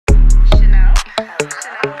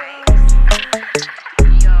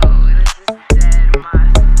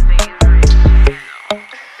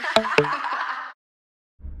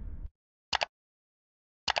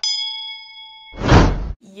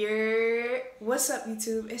What's up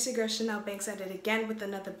YouTube? It's your girl Chanel Banks at it again with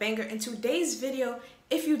another banger. In today's video,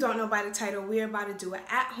 if you don't know by the title, we are about to do an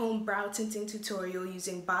at-home brow tinting tutorial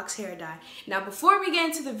using box hair dye. Now before we get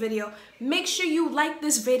into the video, make sure you like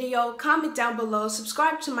this video, comment down below,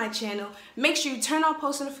 subscribe to my channel, make sure you turn on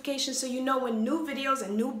post notifications so you know when new videos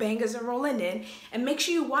and new bangers are rolling in, and make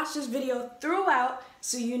sure you watch this video throughout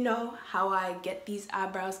so you know how I get these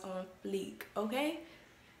eyebrows on fleek, okay?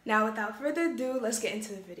 Now without further ado, let's get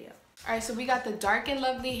into the video. Alright, so we got the Dark and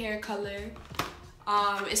Lovely hair color.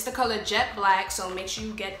 It's the color Jet Black, so make sure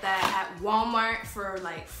you get that at Walmart for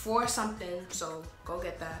like $4 something, so go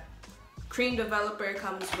get that. Cream Developer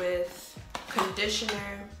comes with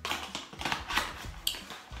conditioner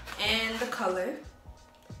and the color.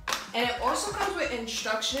 And it also comes with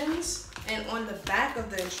instructions, and on the back of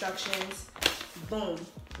the instructions, boom,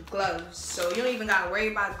 gloves. So you don't even gotta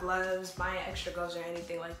worry about gloves, buying extra gloves or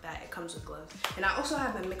anything like that. It comes with gloves. And I also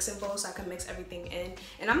have a mixing bowl so I can mix everything in.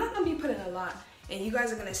 And I'm not gonna be putting a lot. And you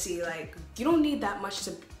guys are gonna see, like, you don't need that much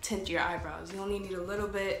to tint your eyebrows. You only need a little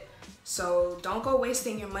bit. So don't go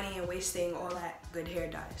wasting your money and wasting all that good hair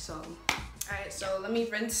dye. So, alright, so let me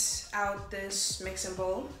rinse out this mixing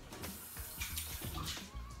bowl.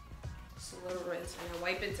 Just a little rinse and then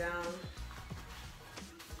wipe it down.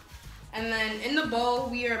 And then in the bowl,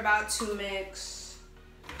 we are about to mix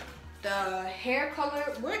the hair color.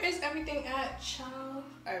 Where is everything at, child?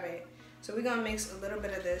 All right, so we're gonna mix a little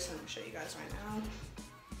bit of this. I'm gonna show you guys right now.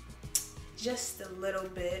 Just a little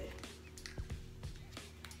bit.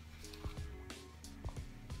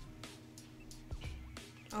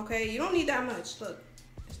 Okay, you don't need that much. Look,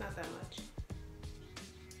 it's not that much.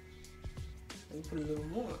 Let me put a little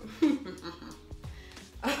more.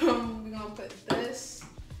 We're gonna put this.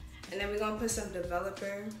 And then we're gonna put some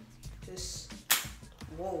developer. Just,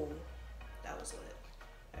 whoa, that was lit.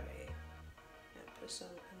 All right, and put some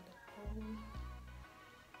in the bowl.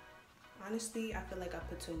 Honestly, I feel like I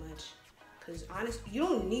put too much. Cause honestly, you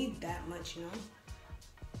don't need that much, you know?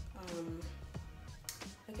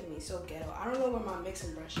 Look at me, so ghetto. I don't know where my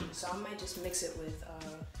mixing brush is, so I might just mix it with,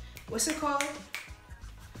 what's it called?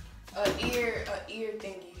 A ear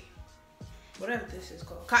thingy. Whatever this is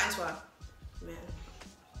called, cotton swab, man.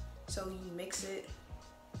 So you mix it,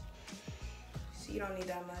 so you don't need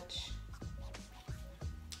that much.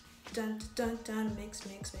 Dun dun dun, mix,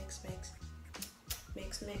 mix, mix, mix.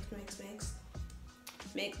 Mix, mix, mix, mix.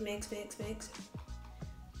 Mix, mix, mix, mix.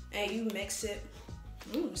 And you mix it.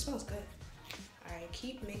 It smells good. Alright,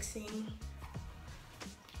 keep mixing.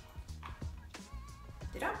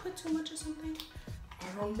 Did I put too much or something?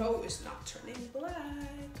 I don't know, it's not turning black.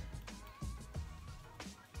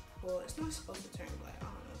 Well, it's not supposed to turn black, I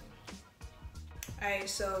don't know. Alright,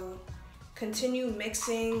 so continue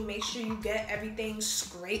mixing. Make sure you get everything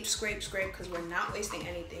scrape, scrape, scrape, because we're not wasting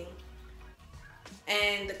anything.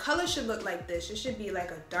 And the color should look like this. It should be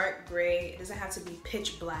like a dark gray. It doesn't have to be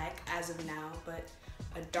pitch black as of now, but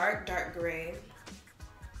a dark, dark gray.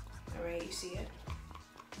 Alright, you see it?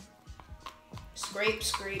 Scrape,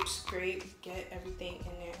 scrape, scrape. Get everything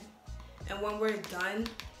in there. And when we're done,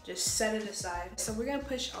 just set it aside. So we're gonna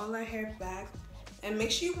push all our hair back. And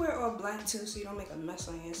make sure you wear all black too so you don't make a mess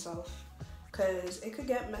on yourself, because it could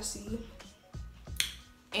get messy.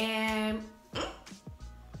 And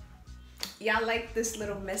y'all like this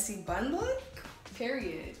little messy bun look?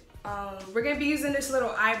 Period. We're gonna be using this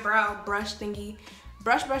little eyebrow brush thingy.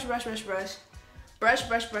 Brush, brush, brush, brush, brush. Brush,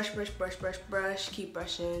 brush, brush, brush, brush, brush, brush. Keep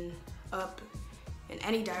brushing up in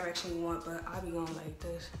any direction you want, but I'll be going like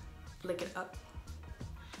this. Flick it up.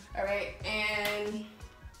 All right, and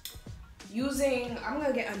I'm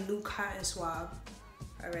gonna get a new cotton swab.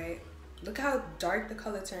 All right, look how dark the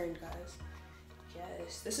color turned, guys.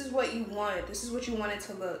 Yes, this is what you want. This is what you want it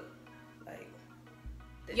to look like.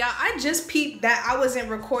 Yeah, I just peeped that I wasn't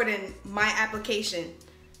recording my application.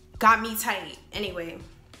 Got me tight. Anyway,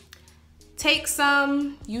 take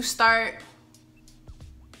some, you start.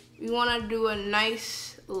 We wanna do a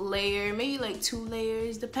nice layer, maybe like 2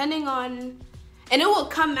 layers, depending on, and it will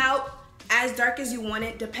come out as dark as you want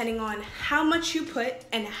it, depending on how much you put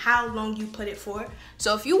and how long you put it for.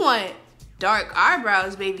 So if you want dark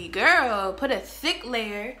eyebrows, baby girl, put a thick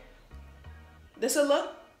layer. This'll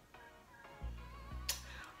look.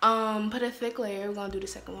 Put a thick layer. We're gonna do the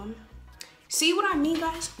second one. See what I mean,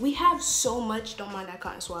 guys? We have so much. Don't mind that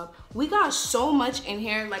cotton swab. We got so much in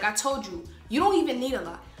here. Like I told you, you don't even need a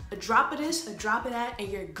lot. A drop of this, a drop of that, and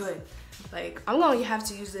you're good. Like I'm gonna have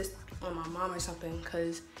to use this on my mom or something,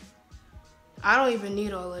 because I don't even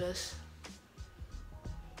need all of this.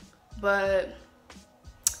 But,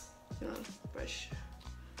 you know, brush.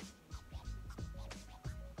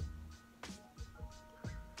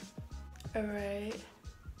 Alright.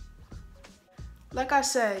 Like I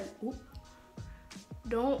said,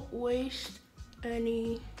 don't waste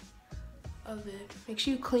any of it. Make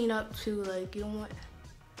sure you clean up too, like you don't want to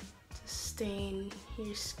stain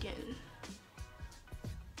your skin.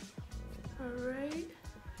 Alright.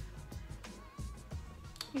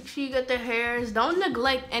 Make sure you get the hairs. Don't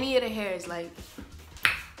neglect any of the hairs, like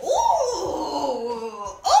ooh,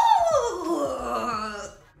 ooh.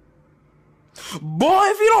 Boy,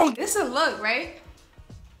 if you don't. This a look, right?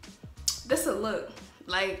 This a look.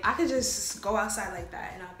 Like, I could just go outside like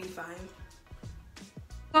that and I'll be fine.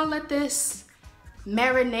 I'm gonna let this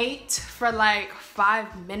marinate for like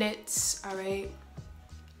 5 minutes, all right?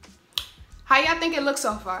 How y'all think it looks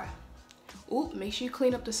so far? Ooh, make sure you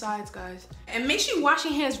clean up the sides, guys. And make sure you wash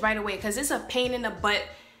your hands right away, because it's a pain in the butt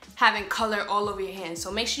having color all over your hands.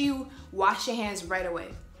 So make sure you wash your hands right away.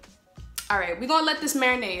 All right, we're gonna let this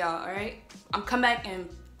marinate, y'all, all right? I'm coming back in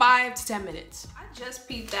 5 to 10 minutes. I just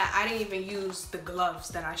peeped that I didn't even use the gloves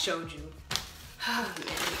that I showed you. Oh,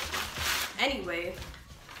 man. Anyway,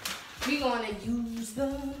 we're gonna use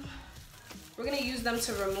them. We're gonna use them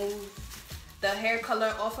to remove the hair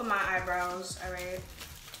color off of my eyebrows, all right?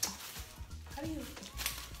 How do you,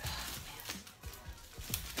 oh,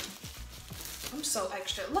 man. I'm so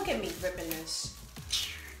extra. Look at me ripping this.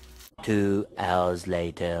 2 hours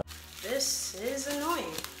later. This is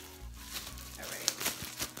annoying.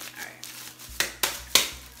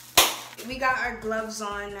 We got our gloves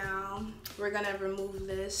on now. We're gonna remove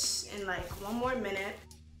this in like 1 more minute.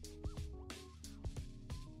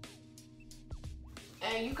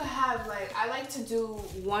 And you could have like, I like to do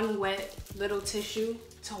 1 wet little tissue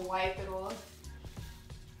to wipe it off.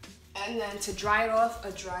 And then to dry it off,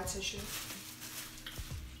 a dry tissue.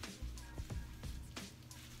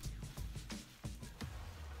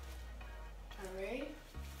 All right.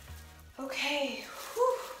 Okay.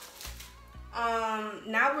 Whew.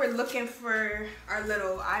 Now we're looking for our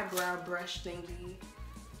little eyebrow brush thingy.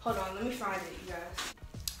 Hold on, let me find it, you guys.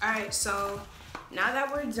 All right, so now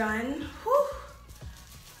that we're done, whew,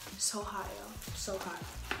 so hot, y'all, so hot.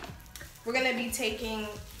 We're gonna be taking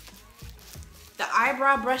the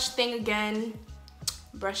eyebrow brush thing again,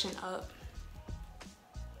 brushing up.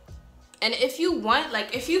 And if you want,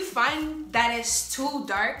 like if you find that it's too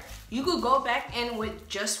dark, you could go back in with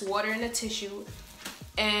just water and a tissue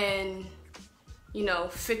and, you know,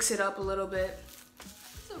 fix it up a little bit.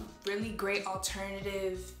 It's a really great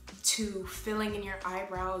alternative to filling in your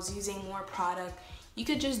eyebrows using more product. You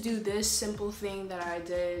could just do this simple thing that I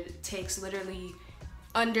did. It takes literally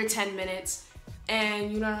under 10 minutes.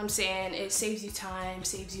 And you know what I'm saying? It saves you time,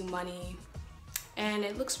 saves you money. And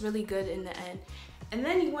it looks really good in the end. And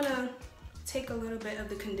then you wanna take a little bit of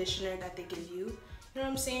the conditioner that they give you. You know what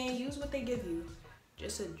I'm saying? Use what they give you.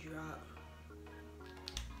 Just a drop.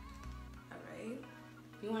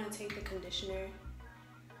 You want to take the conditioner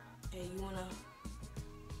and you want to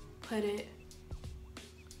put it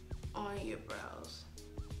on your brows,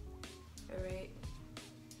 all right?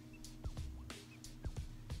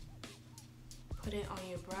 Put it on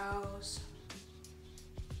your brows.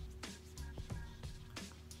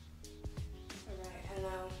 All right, and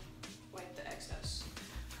now wipe the excess.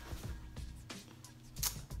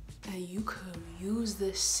 And you could use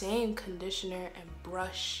this same conditioner and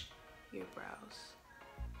brush your brows.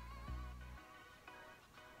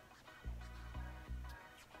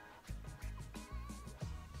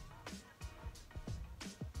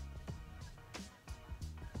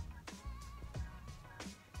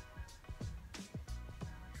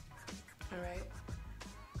 Alright,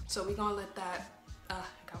 so we're gonna let that, I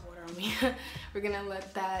got water on me. We're gonna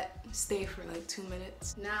let that stay for like 2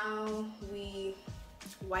 minutes. Now we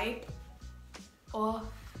wipe off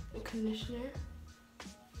the conditioner.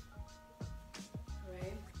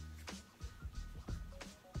 Alright.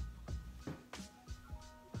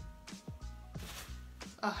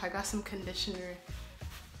 Oh, I got some conditioner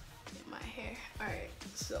in my hair. Alright,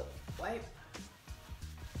 so wipe.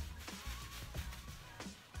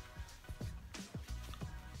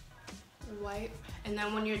 Wipe, and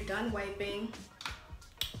then when you're done wiping,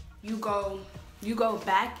 you go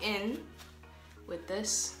back in with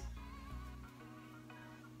this.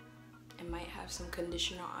 It might have some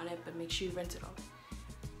conditioner on it, but make sure you rinse it off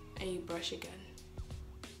and you brush again.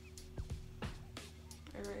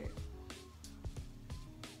 All right.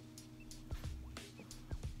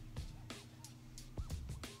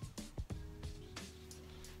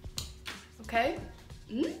 Okay.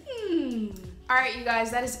 Alright, you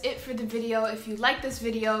guys, that is it for the video. If you like this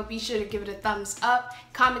video, be sure to give it a thumbs up,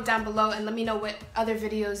 comment down below, and let me know what other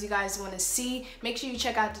videos you guys want to see. Make sure you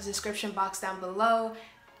check out the description box down below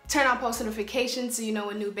turn on post notifications so you know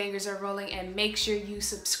when new bangers are rolling, and make sure you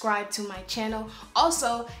subscribe to my channel.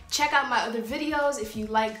 Also, check out my other videos if you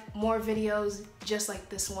like more videos just like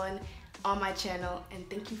this one on my channel, and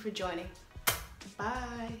thank you for joining. Bye.